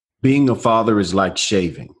Being a father is like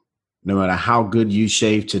shaving. No matter how good you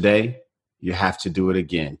shave today, you have to do it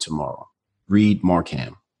again tomorrow. Read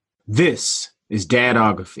Markham. This is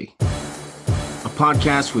Dadography, a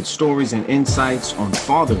podcast with stories and insights on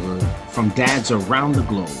fatherhood from dads around the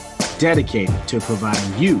globe, dedicated to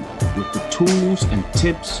providing you with the tools and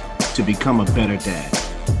tips to become a better dad.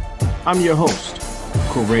 I'm your host,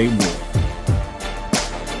 Corey Wood.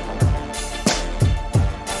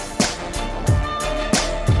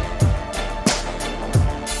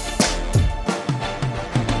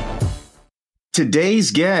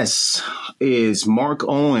 Today's guest is Mark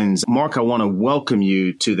Owens. Mark, I want to welcome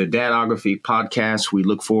you to the Dadography podcast. We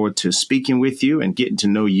look forward to speaking with you and getting to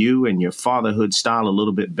know you and your fatherhood style a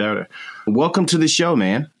little bit better. Welcome to the show,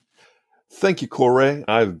 man. Thank you, Corey.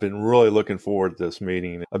 I've been really looking forward to this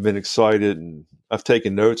meeting. I've been excited, and I've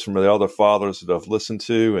taken notes from the other fathers that I've listened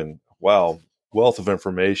to, and wow, wealth of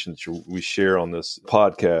information that we share on this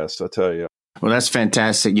podcast, I tell you. Well, that's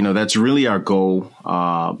fantastic. You know, that's really our goal,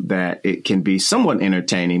 that it can be somewhat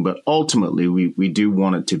entertaining, but ultimately we do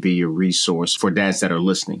want it to be a resource for dads that are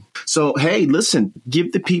listening. So, hey, listen,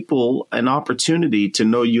 give the people an opportunity to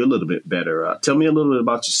know you a little bit better. Tell me a little bit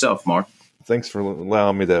about yourself, Mark. Thanks for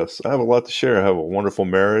allowing me this. I have a lot to share. I have a wonderful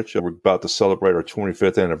marriage. We're about to celebrate our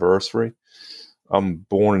 25th anniversary. I'm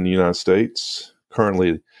born in the United States,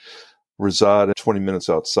 currently reside 20 minutes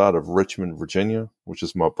outside of Richmond, Virginia, which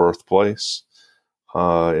is my birthplace.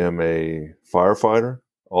 I am a firefighter,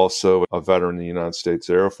 also a veteran in the United States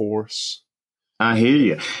Air Force. I hear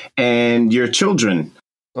you. And your children?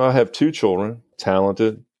 I have two children,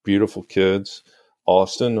 talented, beautiful kids.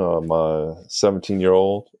 Austin, my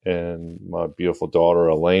 17-year-old, and my beautiful daughter,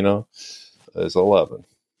 Elena, is 11.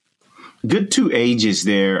 Good two ages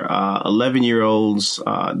there. 11-year-olds,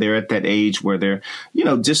 they're at that age where they're,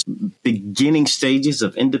 just beginning stages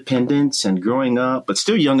of independence and growing up, but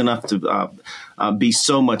still young enough to be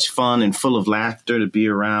so much fun and full of laughter to be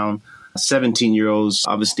around. 17-year-olds,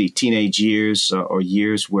 obviously teenage years or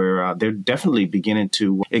years where they're definitely beginning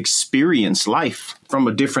to experience life from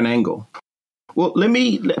a different angle. Well, let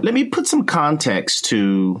me put some context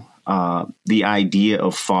to the idea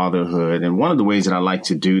of fatherhood. And one of the ways that I like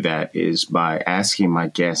to do that is by asking my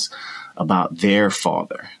guests about their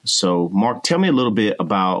father. So, Mark, tell me a little bit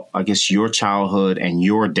about, I guess, your childhood and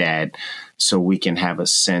your dad so we can have a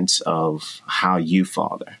sense of how you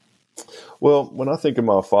father. Well, when I think of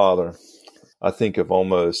my father, I think of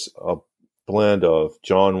almost a blend of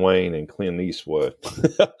John Wayne and Clint Eastwood.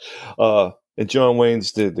 And John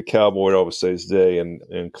Wayne's the cowboy that always saves the day,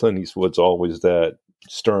 and Clint Eastwood's always that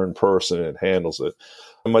stern person that handles it.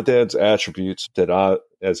 And my dad's attributes that I,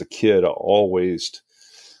 as a kid, I always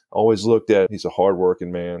looked at. He's a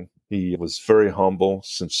hardworking man. He was very humble,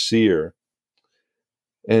 sincere,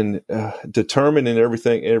 and determined in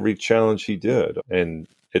every challenge he did. And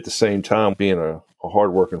at the same time, being a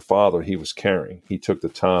hardworking father, he was caring. He took the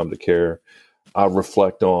time to care. I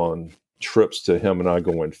reflect on trips to him and I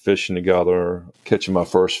going fishing together, catching my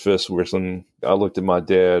first fish with him. I looked at my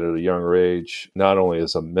dad at a younger age, not only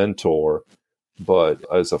as a mentor, but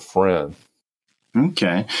as a friend.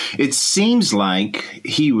 Okay. It seems like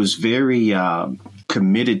he was very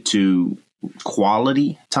committed to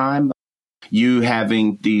quality time. You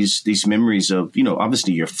having these memories of,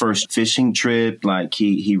 obviously your first fishing trip, like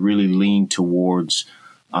he really leaned towards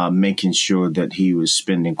making sure that he was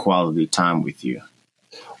spending quality time with you.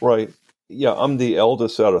 Right. Yeah, I'm the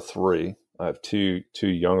eldest out of three. I have two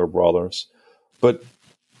younger brothers, but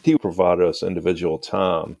he provided us individual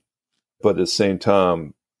time. But at the same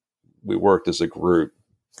time, we worked as a group.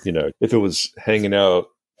 If it was hanging out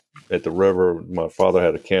at the river, my father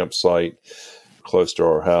had a campsite close to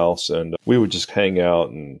our house, and we would just hang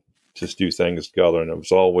out and just do things together. And it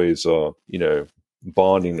was always,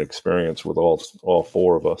 bonding experience with all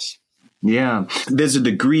four of us. Yeah, there's a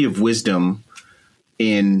degree of wisdom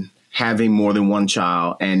in having more than one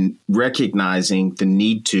child and recognizing the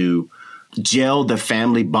need to gel the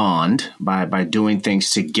family bond by doing things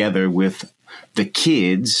together with the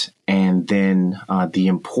kids, and then the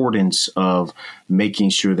importance of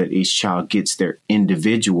making sure that each child gets their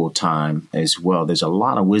individual time as well. There's a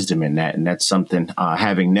lot of wisdom in that, and that's something,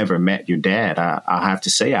 having never met your dad, I have to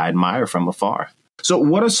say I admire from afar. So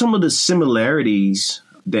what are some of the similarities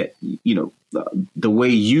that, the way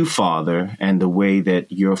you father and the way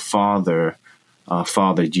that your father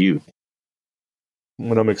fathered you?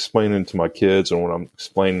 When I'm explaining to my kids and when I'm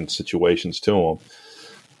explaining situations to them,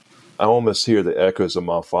 I almost hear the echoes of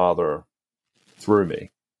my father through me.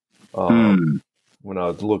 When I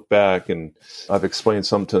look back and I've explained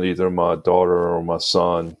something to either my daughter or my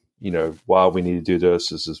son, why we need to do this.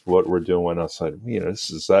 This is what we're doing. I said, this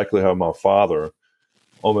is exactly how my father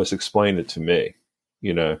almost explained it to me.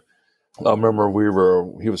 I remember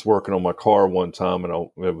he was working on my car one time, and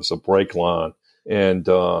it was a brake line. And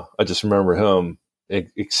I just remember him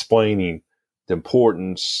explaining the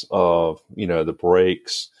importance of, the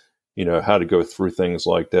brakes, how to go through things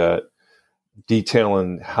like that,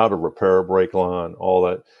 detailing how to repair a brake line, all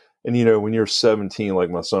that. And, when you're 17,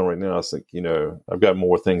 like my son right now, I think, I've got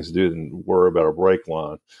more things to do than worry about a brake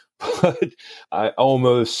line. But I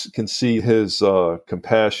almost can see his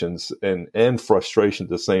compassions and frustration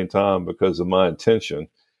at the same time because of my intention.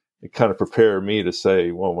 It kind of prepared me to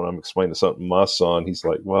say, well, when I'm explaining something to my son, he's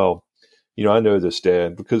like, well, I know this,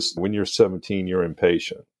 Dad, because when you're 17, you're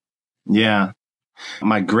impatient. Yeah.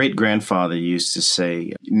 My great grandfather used to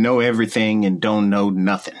say, know everything and don't know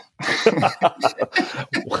nothing.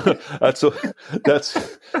 That's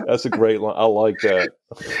a great line. I like that.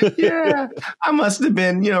 Yeah. I must have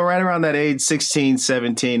been, right around that age, 16,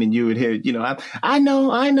 17, and you would hear, I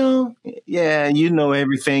know. Yeah. You know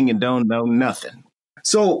everything and don't know nothing.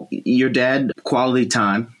 So your dad, quality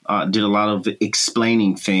time, did a lot of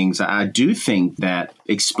explaining things. I do think that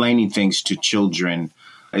explaining things to children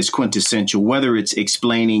is quintessential, whether it's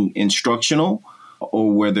explaining instructional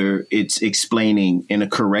or whether it's explaining in a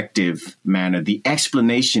corrective manner. The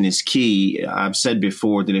explanation is key. I've said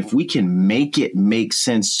before that if we can make it make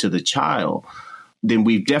sense to the child, then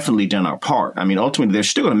we've definitely done our part. I mean, ultimately, they're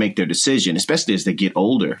still going to make their decision, especially as they get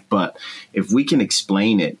older. But if we can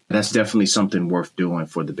explain it, that's definitely something worth doing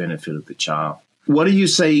for the benefit of the child. What do you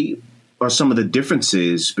say are some of the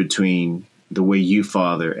differences between the way you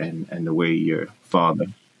father and the way your father?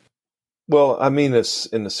 Well, I mean this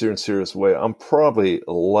in a serious way. I'm probably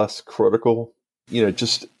less critical.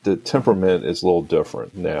 Just the temperament is a little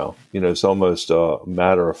different now. It's almost a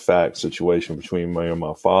matter of fact situation between me and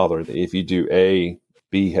my father. If you do A,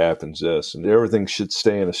 B happens this, and everything should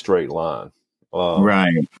stay in a straight line.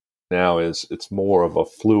 Right. Now it's more of a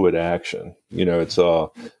fluid action. It's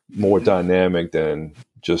more dynamic than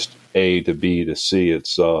just A to B to C.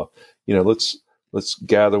 It's let's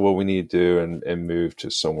gather what we need to do and move to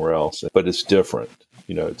somewhere else. But it's different.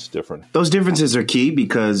 It's different. Those differences are key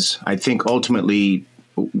because I think ultimately,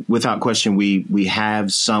 without question, we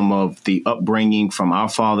have some of the upbringing from our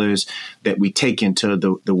fathers that we take into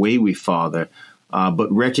the way we father.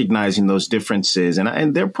 But recognizing those differences,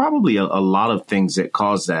 and there are probably a lot of things that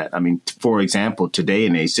cause that. I mean, for example, today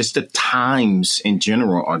and age, just the times in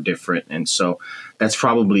general are different. And so that's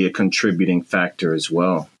probably a contributing factor as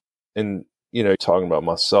well. And, talking about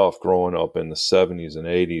myself growing up in the 70s and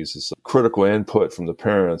 80s, is critical input from the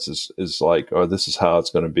parents is like, oh, this is how it's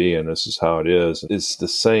going to be and this is how it is. It's the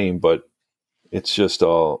same, but it's just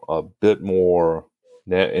a bit more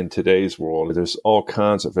in today's world. There's all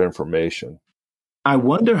kinds of information. I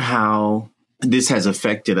wonder how this has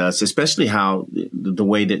affected us, especially how the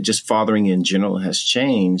way that just fathering in general has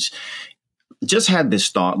changed. Just had this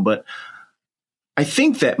thought, but I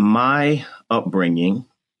think that my upbringing,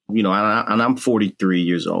 and I'm 43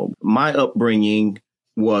 years old, my upbringing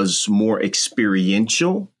was more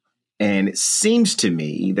experiential. And it seems to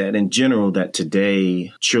me that in general, that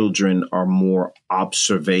today children are more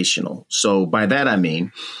observational. So by that, I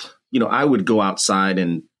mean, I would go outside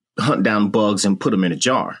and hunt down bugs and put them in a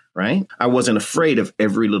jar, right? I wasn't afraid of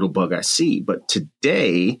every little bug I see. But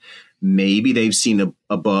today, maybe they've seen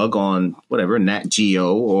a bug on whatever, Nat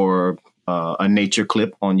Geo or a nature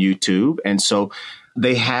clip on YouTube. And so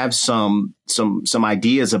they have some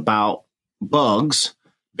ideas about bugs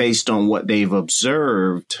based on what they've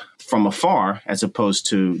observed from afar, as opposed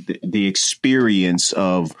to the experience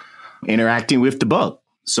of interacting with the bug.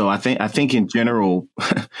 So I think in general,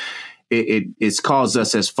 it's caused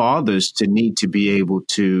us as fathers to need to be able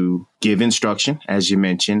to give instruction, as you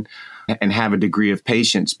mentioned, and have a degree of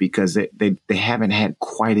patience because they haven't had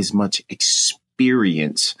quite as much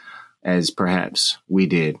experience as perhaps we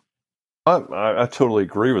did. I totally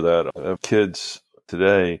agree with that. Kids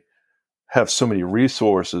today have so many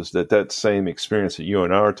resources that same experience that you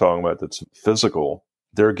and I are talking about that's physical,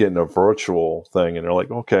 they're getting a virtual thing and they're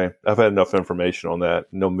like, okay, I've had enough information on that,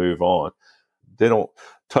 and they'll move on. They don't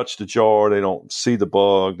touch the jar. They don't see the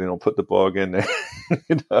bug. They don't put the bug in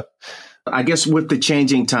there. I guess with the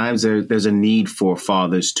changing times, there's a need for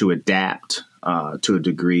fathers to adapt to a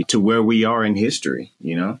degree to where we are in history,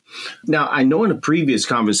 Now, I know in a previous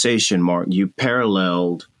conversation, Mark, you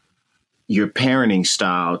paralleled your parenting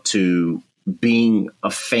style to being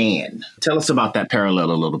a fan. Tell us about that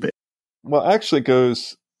parallel a little bit. Well, it actually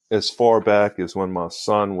goes as far back as when my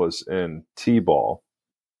son was in T-ball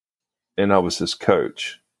and I was his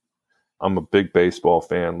coach. I'm a big baseball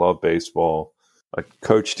fan, love baseball. I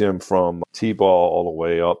coached him from T-ball all the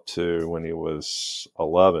way up to when he was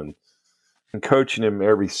 11. And coaching him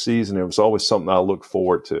every season, it was always something I look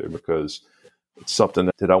forward to because it's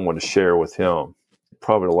something that I want to share with him.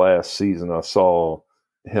 Probably the last season I saw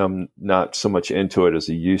him not so much into it as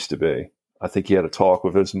he used to be. I think he had a talk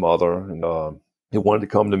with his mother, and he wanted to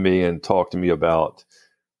come to me and talk to me about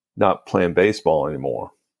not playing baseball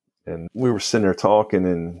anymore. And we were sitting there talking,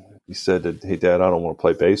 and he said that, "Hey, Dad, I don't want to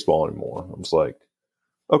play baseball anymore." I was like,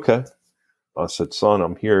 "Okay." I said, "Son,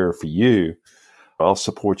 I'm here for you. I'll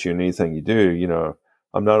support you in anything you do. You know,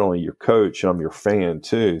 I'm not only your coach, I'm your fan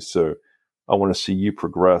too. So I want to see you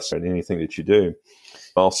progress in anything that you do.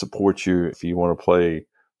 I'll support you if you want to play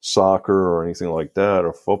soccer or anything like that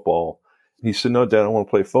or football." He said, "No, Dad, I want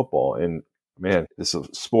to play football." And man, it's a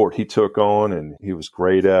sport he took on, and he was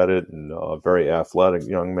great at it, and a very athletic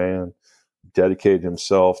young man, dedicated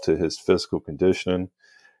himself to his physical conditioning.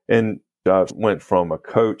 And I went from a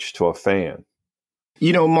coach to a fan.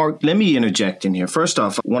 You know, Mark, let me interject in here. First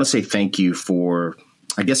off, I want to say thank you for,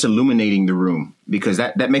 I guess, illuminating the room, because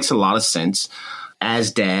that makes a lot of sense.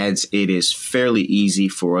 As dads, it is fairly easy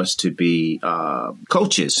for us to be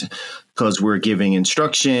coaches because we're giving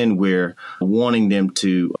instruction. We're wanting them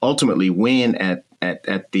to ultimately win at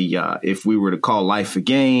the if we were to call life a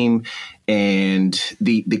game. And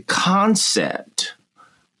the concept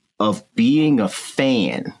of being a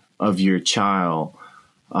fan of your child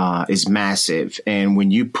is massive. And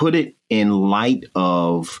when you put it in light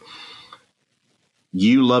of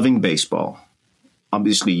you loving baseball,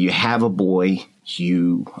 obviously you have a boy,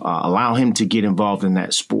 you allow him to get involved in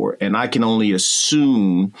that sport. And I can only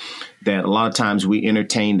assume that a lot of times we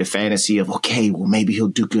entertain the fantasy of, okay, well, maybe he'll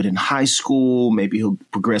do good in high school. Maybe he'll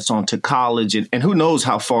progress on to college. And who knows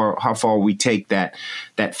how far we take that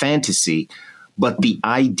fantasy. But the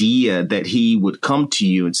idea that he would come to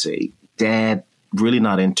you and say, "Dad, really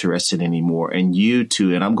not interested anymore." And you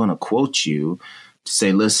too, and I'm going to quote you, to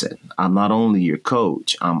say, "Listen, I'm not only your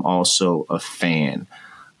coach, I'm also a fan."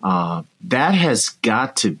 That has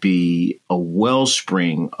got to be a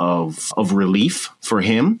wellspring of relief for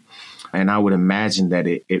him. And I would imagine that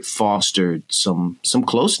it fostered some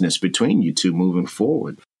closeness between you two moving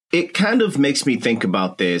forward. It kind of makes me think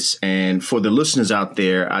about this. And for the listeners out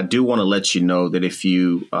there, I do want to let you know that if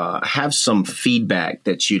you have some feedback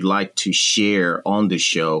that you'd like to share on the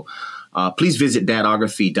show, please visit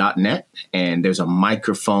dadography.net, and there's a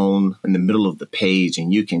microphone in the middle of the page,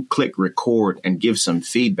 and you can click record and give some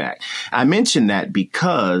feedback. I mention that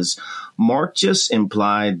because Mark just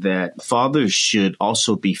implied that fathers should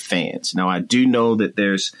also be fans. Now, I do know that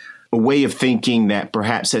there's a way of thinking that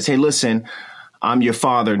perhaps says, "Hey, listen, I'm your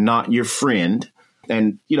father, not your friend."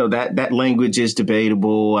 And, you know, that language is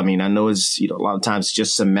debatable. I mean, I know it's, a lot of times it's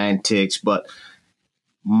just semantics, but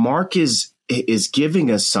Mark is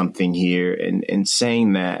giving us something here and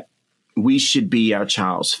saying that we should be our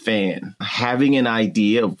child's fan, having an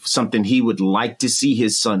idea of something he would like to see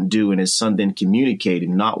his son do, and his son then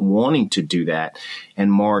communicating, not wanting to do that,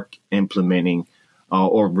 and Mark implementing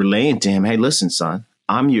or relaying to him, "Hey, listen, son,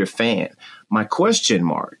 I'm your fan." My question,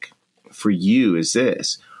 Mark, for you is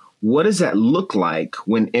this: what does that look like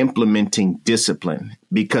when implementing discipline?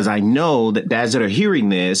 Because I know that dads that are hearing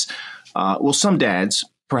this, some dads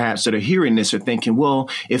perhaps that are hearing this are thinking, well,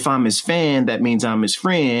 if I'm his fan, that means I'm his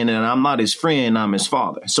friend, and I'm not his friend, I'm his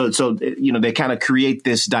father. So they kind of create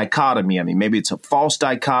this dichotomy. I mean, maybe it's a false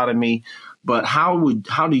dichotomy, but what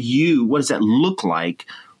does that look like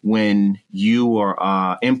when you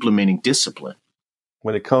are implementing discipline?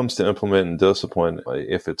 When it comes to implementing discipline,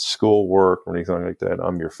 if it's schoolwork or anything like that,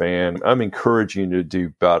 I'm your fan. I'm encouraging you to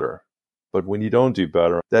do better. But when you don't do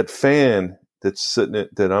better, that fan that's sitting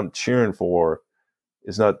that I'm cheering for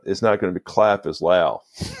is not going to clap as loud.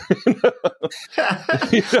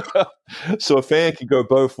 So a fan can go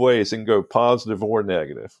both ways and go positive or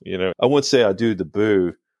negative. I wouldn't say I do the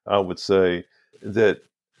boo. I would say that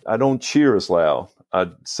I don't cheer as loud.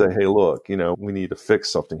 I'd say, "Hey, look, we need to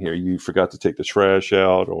fix something here. You forgot to take the trash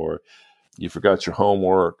out, or you forgot your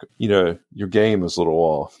homework. Your game is a little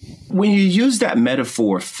off." When you use that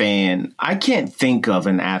metaphor, fan, I can't think of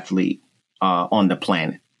an athlete on the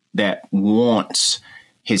planet that wants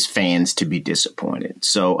his fans to be disappointed.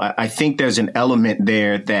 So I think there's an element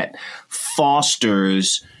there that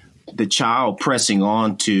fosters the child pressing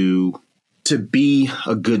on to be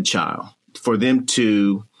a good child, for them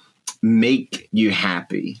to make you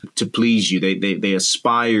happy, to please you. They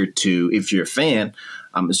aspire to, if you're a fan,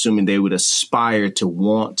 I'm assuming they would aspire to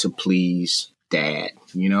want to please dad,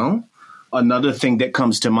 Another thing that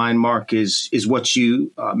comes to mind, Mark, is what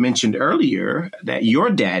you mentioned earlier that your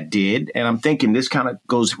dad did. And I'm thinking this kind of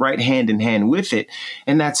goes right hand in hand with it.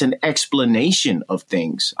 And that's an explanation of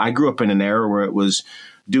things. I grew up in an era where it was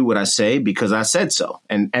do what I say because I said so.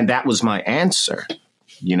 And that was my answer.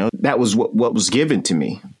 You know, that was what was given to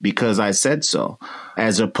me because I said so,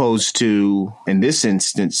 as opposed to, in this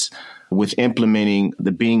instance, with implementing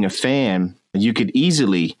the being a fan, you could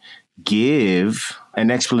easily give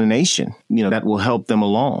an explanation, that will help them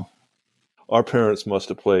along. Our parents must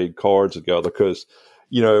have played cards together because,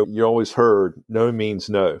 you always heard no means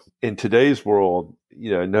no. In today's world,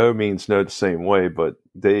 no means no the same way, but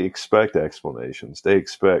they expect explanations. They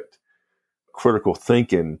expect critical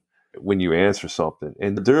thinking when you answer something,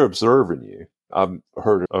 and they're observing you. I've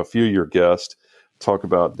heard a few of your guests talk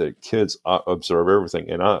about that kids observe everything,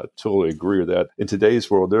 and I totally agree with that. In today's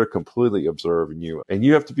world, they're completely observing you, and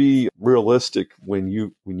you have to be realistic when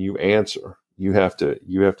you answer. You have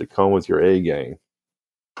to come with your A game.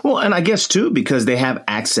 Well, and I guess too because they have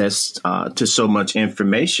access to so much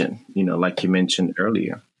information, like you mentioned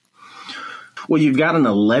earlier. Well, you've got an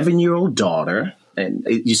 11-year-old daughter, and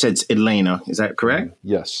you said it's Elena, is that correct?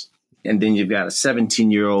 Yes. And then you've got a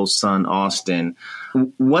 17-year-old son, Austin.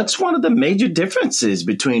 What's one of the major differences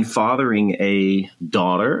between fathering a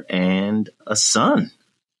daughter and a son?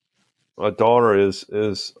 A daughter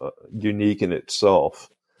is unique in itself.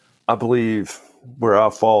 I believe where I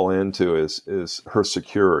fall into is her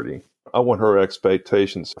security. I want her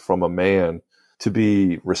expectations from a man to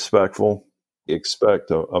be respectful. Expect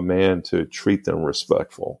a man to treat them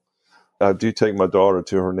respectful. I do take my daughter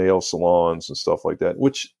to her nail salons and stuff like that,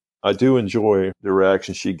 which I do enjoy the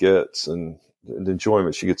reaction she gets and the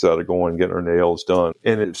enjoyment she gets out of going and getting her nails done.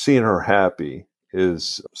 And seeing her happy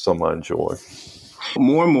is something I enjoy.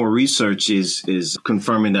 More and more research is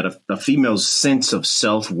confirming that a female's sense of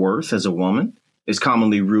self-worth as a woman is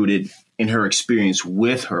commonly rooted in her experience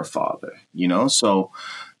with her father, So,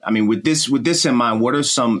 I mean, with this in mind, what are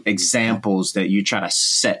some examples that you try to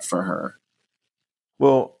set for her?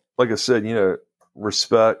 Well, like I said,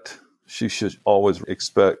 respect. She should always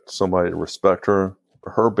expect somebody to respect her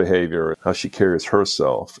behavior, how she carries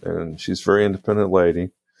herself. And she's a very independent lady,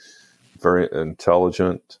 very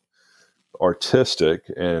intelligent,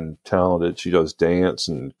 artistic, and talented. She does dance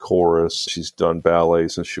and chorus. She's done ballet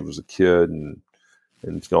since she was a kid and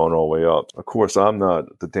it's gone all the way up. Of course, I'm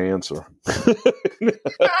not the dancer.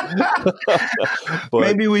 But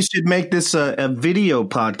maybe we should make this a video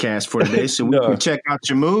podcast for today so we can check out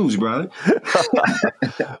your moves, brother.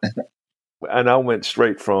 And I went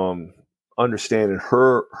straight from understanding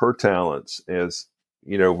her talents as,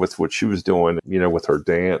 with what she was doing, with her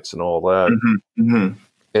dance and all that. Mm-hmm, mm-hmm.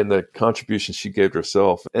 And the contribution she gave to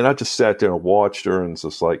herself. And I just sat there and watched her and was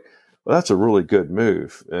just like, well, that's a really good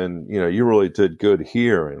move. And, you really did good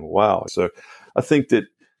here. And wow. So I think that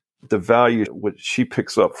the value, what she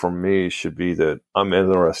picks up from me should be that I'm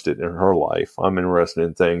interested in her life. I'm interested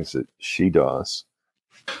in things that she does.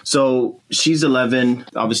 So she's 11.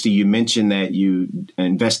 Obviously, you mentioned that you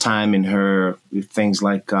invest time in her, things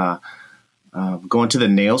like going to the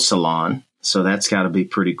nail salon. So that's got to be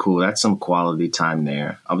pretty cool. That's some quality time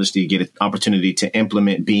there. Obviously, you get an opportunity to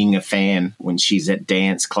implement being a fan when she's at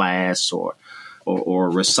dance class or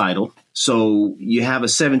recital. So you have a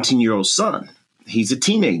 17-year-old son. He's a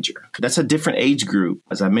teenager. That's a different age group.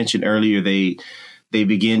 As I mentioned earlier, they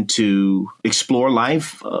begin to explore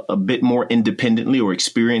life a bit more independently or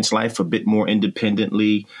experience life a bit more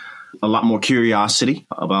independently, a lot more curiosity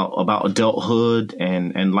about adulthood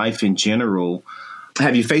and life in general.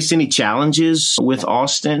 Have you faced any challenges with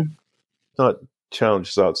Austin? Not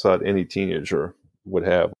challenges outside any teenager would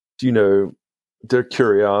have. Their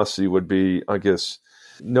curiosity would be, I guess,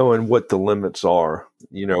 knowing what the limits are,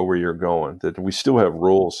 where you're going, that we still have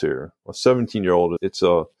rules here. A 17-year-old, it's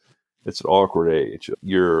an awkward age.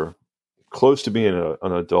 You're close to being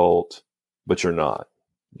an adult, but you're not,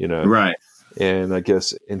 Right. And I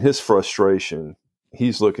guess in his frustration,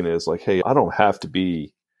 he's looking at it as like, hey, I don't have to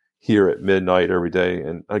be here at midnight every day.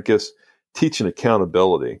 And I guess teaching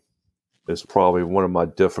accountability is probably one of my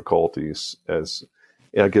difficulties and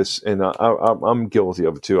I'm guilty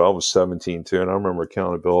of it too. I was 17 too. And I remember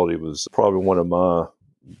accountability was probably one of my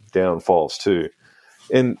downfalls too.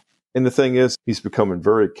 And the thing is, he's becoming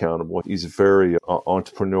very accountable. He's very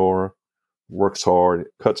entrepreneur, works hard,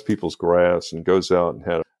 cuts people's grass, and goes out and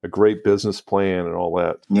had a great business plan and all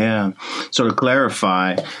that. Yeah. So to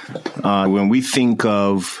clarify, when we think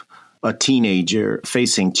of a teenager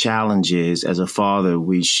facing challenges as a father,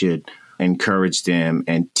 we should encourage them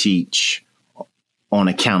and teach on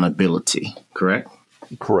accountability, correct?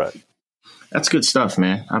 Correct. That's good stuff,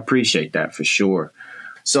 man. I appreciate that for sure.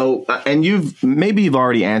 So, and you've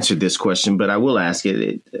already answered this question, but I will ask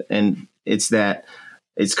it. And it's that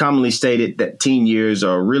it's commonly stated that teen years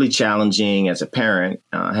are really challenging as a parent.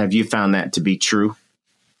 Have you found that to be true?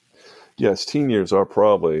 Yes, teen years are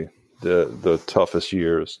probably the toughest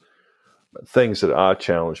years. Things that I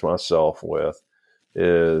challenge myself with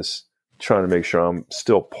is trying to make sure I'm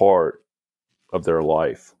still part of their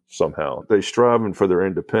life somehow. They're striving for their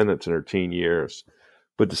independence in their teen years.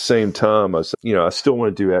 But at the same time, I still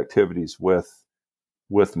want to do activities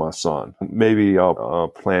with my son. Maybe I'll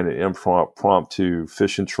plan an impromptu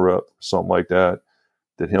fishing trip, something like that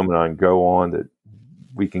him and I can go on, that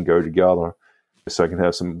we can go together, so I can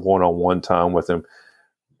have some one-on-one time with him.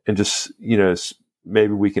 And just,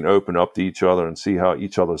 maybe we can open up to each other and see how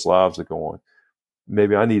each other's lives are going.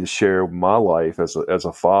 Maybe I need to share my life as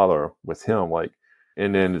a father with him,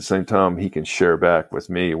 and then at the same time, he can share back with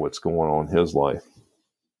me what's going on in his life.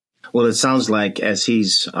 Well, it sounds like as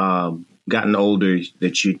he's gotten older,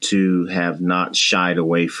 that you two have not shied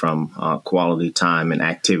away from quality time and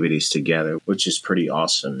activities together, which is pretty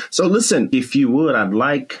awesome. So listen, if you would, I'd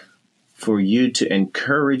like for you to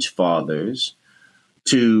encourage fathers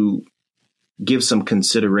to give some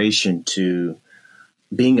consideration to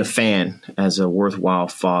being a fan as a worthwhile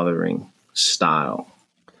fathering style.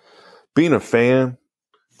 Being a fan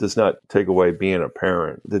does not take away being a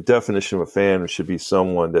parent. The definition of a fan should be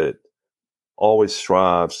someone that always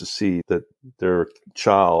strives to see that their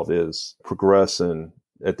child is progressing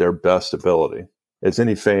at their best ability. As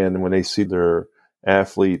any fan, when they see their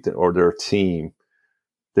athlete or their team,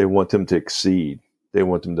 they want them to exceed. They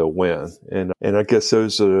want them to win. And I guess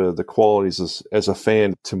those are the qualities as a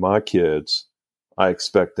fan to my kids. I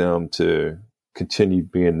expect them to continue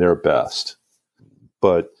being their best.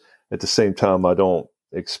 But at the same time, I don't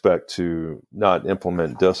expect to not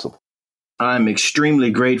implement discipline. I'm extremely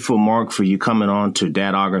grateful, Mark, for you coming on to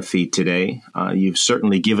Dadography today. You've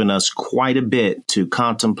certainly given us quite a bit to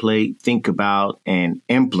contemplate, think about, and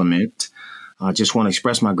implement. I just want to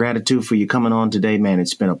express my gratitude for you coming on today, man.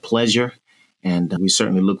 It's been a pleasure, and we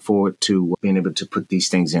certainly look forward to being able to put these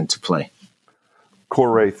things into play.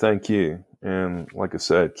 Corey, thank you. And like I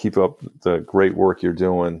said, keep up the great work you're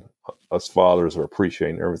doing. Us fathers are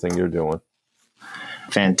appreciating everything you're doing.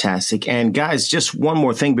 Fantastic. And guys, just one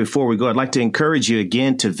more thing before we go. I'd like to encourage you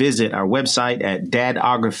again to visit our website at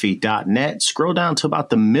dadography.net. Scroll down to about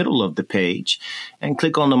the middle of the page and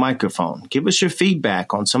click on the microphone. Give us your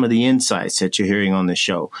feedback on some of the insights that you're hearing on the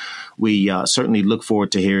show. We certainly look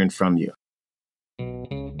forward to hearing from you.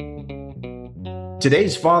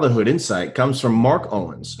 Today's fatherhood insight comes from Mark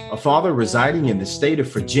Owens, a father residing in the state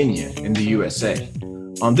of Virginia in the USA.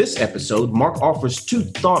 On this episode, Mark offers two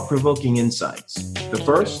thought-provoking insights. The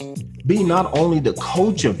first, be not only the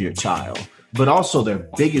coach of your child, but also their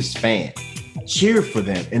biggest fan. Cheer for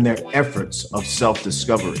them in their efforts of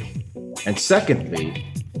self-discovery. And secondly,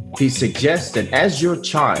 he suggests that as your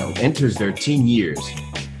child enters their teen years,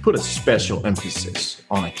 put a special emphasis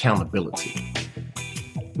on accountability.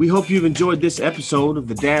 We hope you've enjoyed this episode of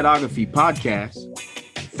the Dadography podcast.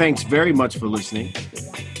 Thanks very much for listening.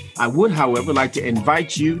 I would, however, like to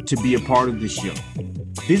invite you to be a part of the show.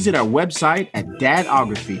 Visit our website at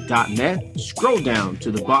dadography.net. Scroll down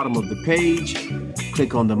to the bottom of the page,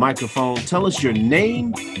 click on the microphone, tell us your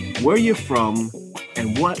name, where you're from,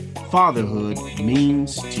 and what fatherhood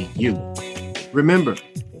means to you. Remember,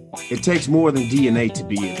 it takes more than DNA to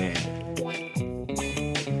be a dad.